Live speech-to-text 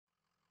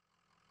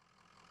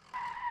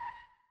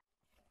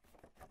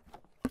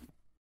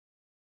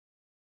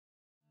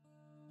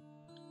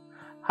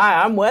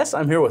Hi, I'm Wes.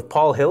 I'm here with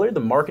Paul Hillard, the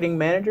Marketing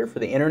Manager for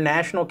the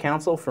International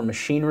Council for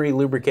Machinery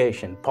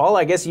Lubrication. Paul,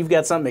 I guess you've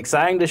got something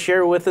exciting to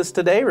share with us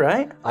today,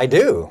 right? I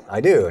do.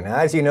 Now,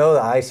 as you know, the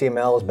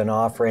ICML has been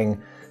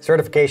offering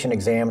certification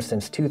exams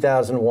since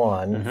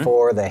 2001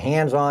 for the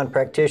hands-on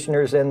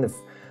practitioners in the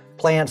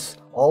plants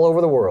all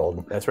over the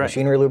world. That's right.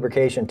 Machinery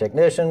lubrication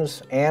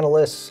technicians,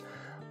 analysts,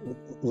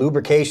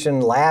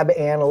 lubrication lab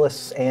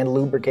analysts, and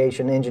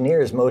lubrication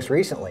engineers most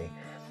recently.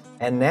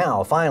 And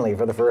now, finally,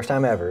 for the first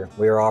time ever,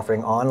 we are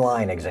offering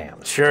online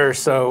exams. Sure.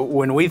 So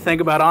when we think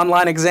about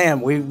online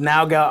exam, we've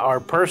now got our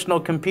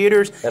personal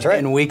computers. That's right.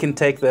 And we can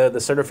take the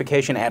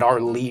certification at our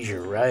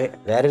leisure, right?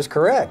 That is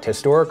correct.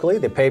 Historically,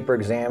 the paper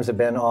exams have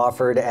been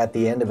offered at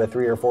the end of a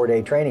 3 or 4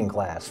 day training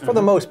class, for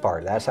the most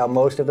part. That's how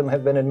most of them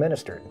have been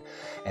administered.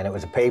 And it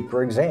was a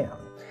paper exam.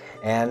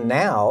 And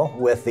now,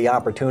 with the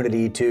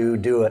opportunity to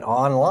do it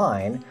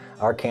online,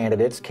 our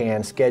candidates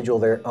can schedule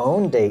their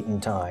own date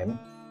and time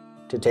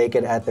to take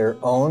it at their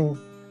own,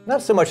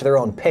 not so much their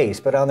own pace,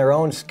 but on their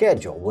own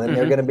schedule when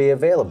they're going to be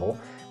available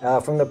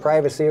from the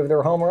privacy of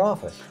their home or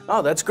office.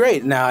 Oh, that's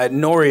great. Now at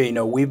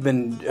Noria, we've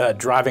been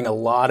driving a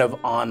lot of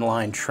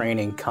online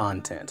training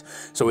content.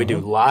 So we do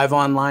live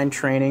online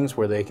trainings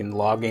where they can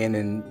log in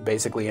and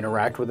basically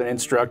interact with an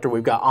instructor.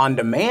 We've got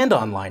on-demand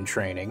online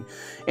training,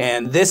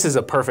 and this is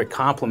a perfect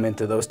complement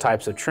to those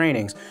types of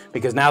trainings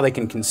because now they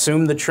can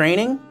consume the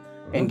training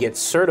and get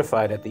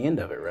certified at the end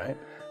of it, right?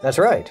 That's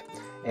right.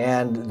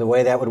 And the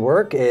way that would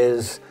work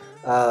is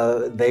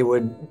they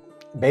would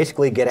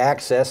basically get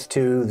access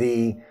to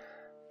the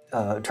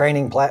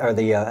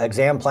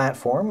exam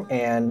platform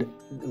and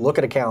look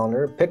at a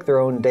calendar, pick their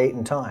own date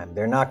and time.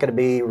 They're not going to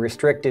be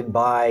restricted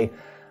by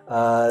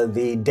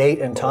the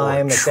date and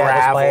time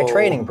established by a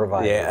training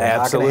provider. Yeah,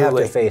 They're absolutely. not going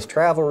to have to face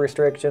travel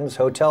restrictions,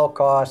 hotel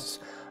costs,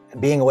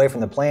 being away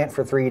from the plant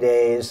for 3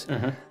 days.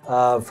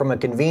 From a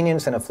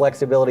convenience and a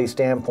flexibility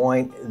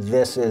standpoint,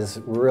 this is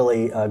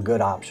really a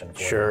good option for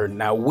Sure.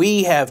 Now,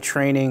 we have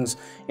trainings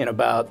in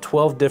about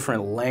 12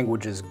 different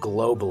languages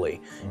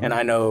globally. And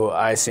I know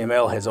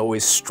ICML has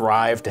always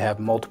strived to have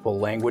multiple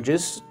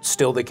languages.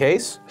 Still the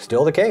case?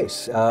 Still the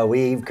case.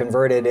 We've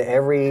converted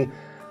every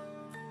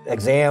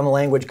exam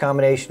language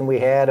combination we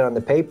had on the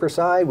paper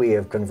side, we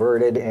have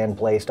converted and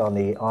placed on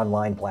the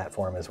online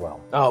platform as well.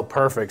 Oh,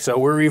 perfect. So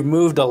we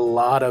removed a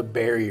lot of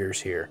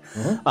barriers here.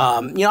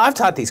 I've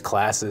taught these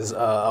classes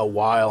a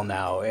while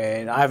now,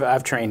 and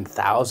I've trained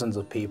thousands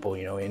of people,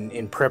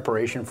 in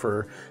preparation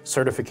for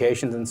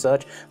certifications and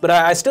such. But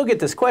I still get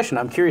this question.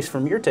 I'm curious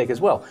from your take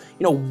as well.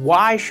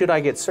 Why should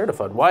I get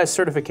certified? Why is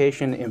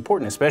certification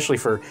important, especially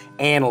for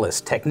analysts,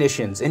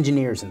 technicians,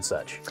 engineers, and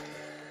such?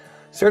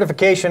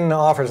 Certification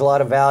offers a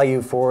lot of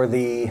value for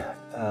the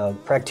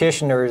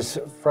practitioners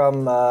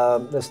from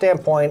the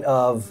standpoint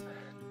of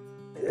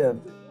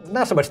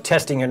not so much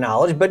testing your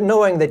knowledge, but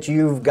knowing that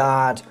you've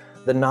got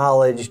the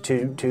knowledge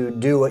to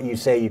do what you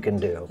say you can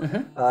do.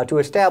 To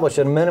establish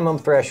a minimum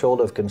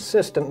threshold of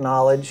consistent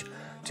knowledge,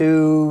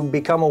 to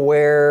become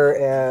aware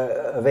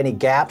of any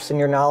gaps in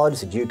your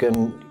knowledge that you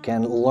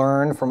can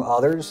learn from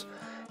others,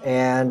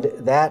 and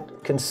that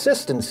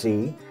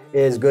consistency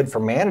is good for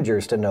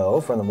managers to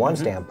know from the one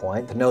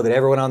standpoint, to know that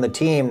everyone on the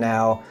team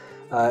now,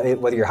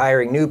 whether you're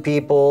hiring new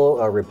people,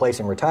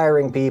 replacing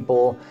retiring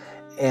people,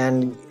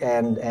 and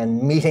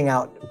meeting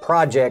out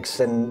projects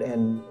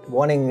and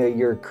wanting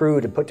your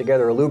crew to put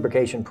together a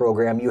lubrication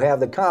program, you have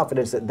the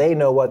confidence that they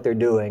know what they're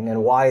doing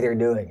and why they're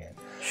doing it.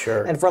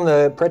 Sure. And from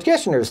the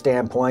practitioner's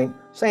standpoint,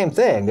 same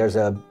thing. There's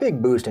a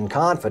big boost in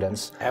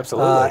confidence.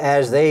 Absolutely.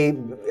 As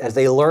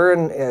they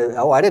learn,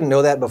 oh, I didn't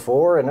know that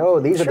before, and oh,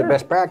 these are the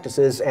best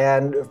practices.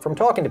 And from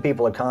talking to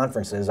people at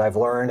conferences, I've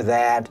learned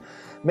that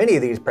many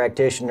of these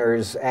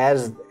practitioners,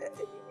 as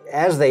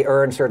they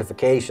earn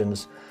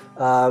certifications,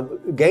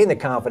 gain the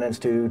confidence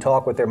to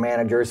talk with their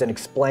managers and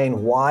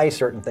explain why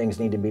certain things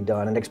need to be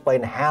done and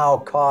explain how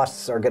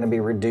costs are going to be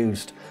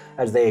reduced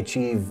as they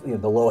achieve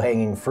the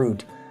low-hanging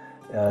fruit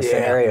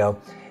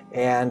scenario.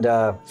 And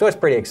so it's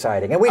pretty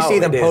exciting. And we see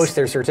them post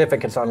their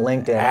certificates on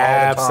LinkedIn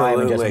all the time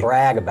and just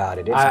brag about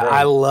it. It's great.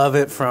 I love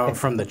it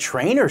from the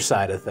trainer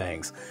side of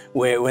things.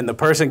 When the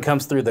person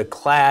comes through the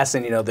class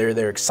and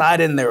they're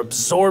excited and they're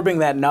absorbing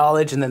that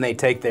knowledge, and then they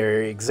take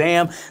their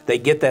exam, they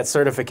get that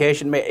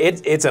certification.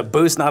 It's a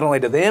boost not only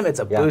to them, it's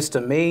a boost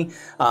to me.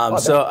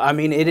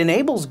 It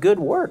enables good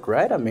work,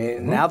 right?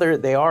 Now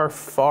they are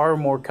far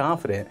more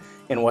confident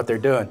in what they're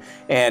doing.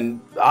 And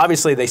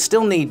obviously they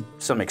still need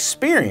some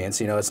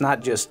experience. It's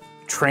not just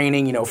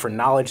training, for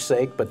knowledge's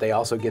sake, but they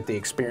also get the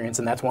experience,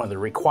 and that's one of the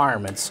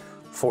requirements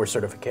for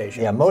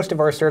certification. Yeah, most of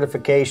our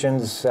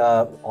certifications,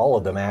 all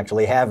of them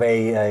actually, have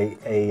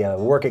a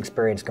work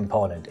experience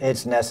component.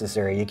 It's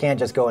necessary. You can't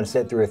just go and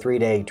sit through a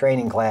 3-day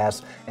training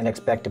class and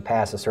expect to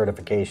pass a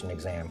certification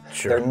exam.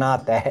 Sure. They're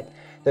not that.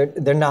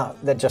 They're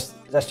not. That's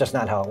just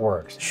not how it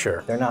works.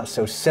 Sure. They're not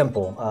so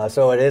simple.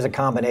 So it is a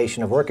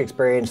combination of work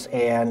experience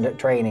and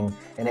training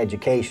and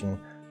education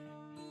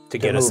to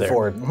get us there.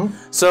 Forward.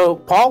 So,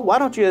 Paul, why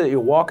don't you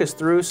walk us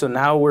through? So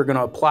now we're going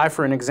to apply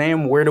for an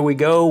exam. Where do we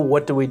go?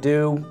 What do we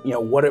do?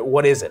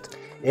 What is it?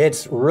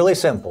 It's really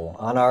simple.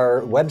 On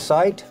our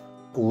website,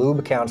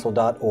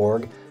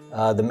 lubecouncil.org,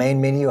 the main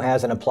menu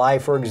has an Apply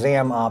for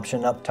Exam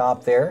option up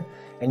top there,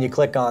 and you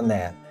click on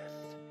that.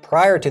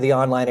 Prior to the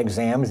online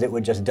exams, it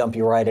would just dump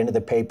you right into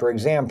the paper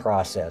exam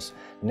process.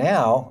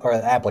 Now, or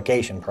the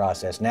application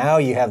process, now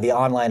you have the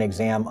online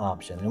exam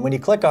option. And when you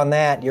click on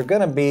that, you're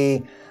going to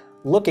be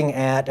looking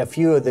at a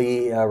few of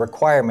the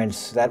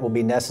requirements that will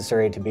be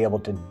necessary to be able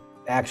to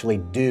actually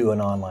do an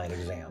online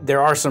exam.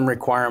 There are some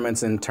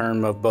requirements in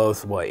terms of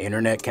both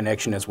internet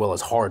connection as well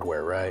as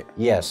hardware, right?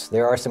 Yes,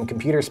 there are some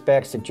computer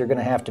specs that you're going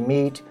to have to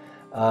meet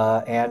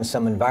and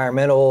some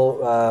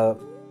environmental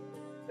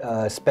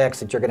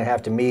specs that you're going to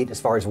have to meet as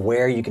far as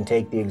where you can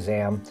take the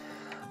exam.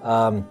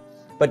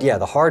 But yeah,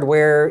 the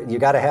hardware, you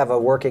got to have a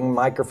working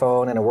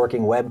microphone and a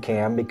working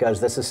webcam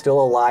because this is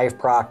still a live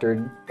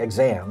proctored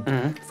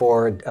exam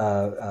for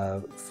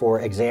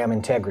exam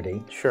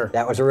integrity. Sure.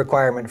 That was a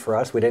requirement for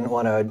us. We didn't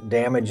want to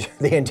damage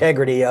the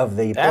integrity of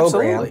the program.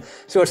 Absolutely.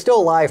 So it's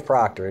still live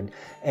proctored.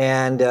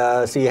 And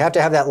so you have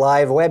to have that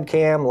live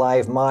webcam,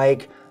 live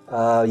mic.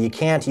 You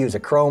can't use a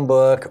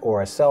Chromebook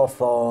or a cell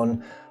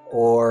phone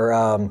or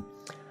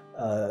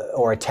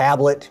a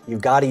tablet.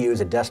 You've got to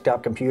use a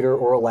desktop computer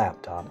or a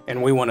laptop.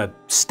 And we want a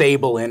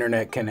stable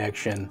internet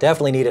connection.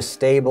 Definitely need a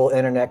stable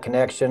internet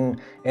connection.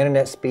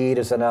 Internet speed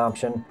is an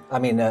option. I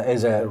mean,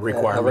 is a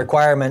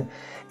requirement.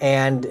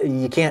 And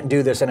you can't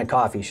do this in a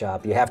coffee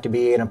shop. You have to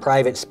be in a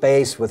private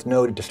space with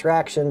no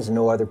distractions,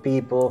 no other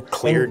people.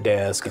 Clear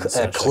desk. And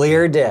a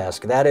clear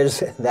desk.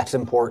 That's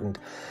important.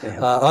 Yeah.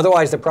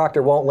 Otherwise, the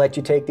proctor won't let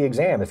you take the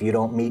exam if you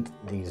don't meet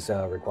these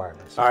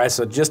requirements. All right,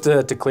 so just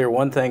to clear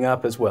one thing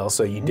up as well.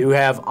 So you do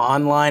have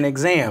online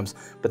exams,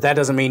 but that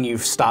doesn't mean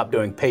you've stopped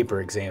doing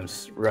paper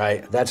exams,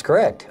 right? That's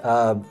correct.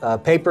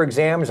 Paper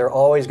exams are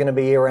always going to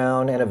be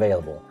around and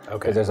available. Okay.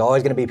 Because there's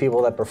always going to be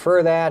people that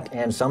prefer that,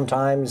 and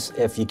sometimes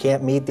if you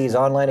can't meet these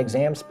online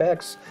exam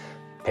specs,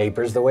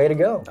 paper's the way to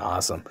go.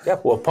 Awesome.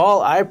 Yep. Well,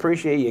 Paul, I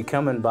appreciate you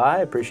coming by.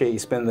 I appreciate you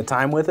spending the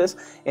time with us.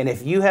 And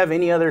if you have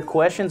any other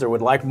questions or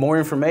would like more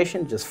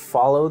information, just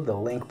follow the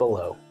link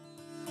below.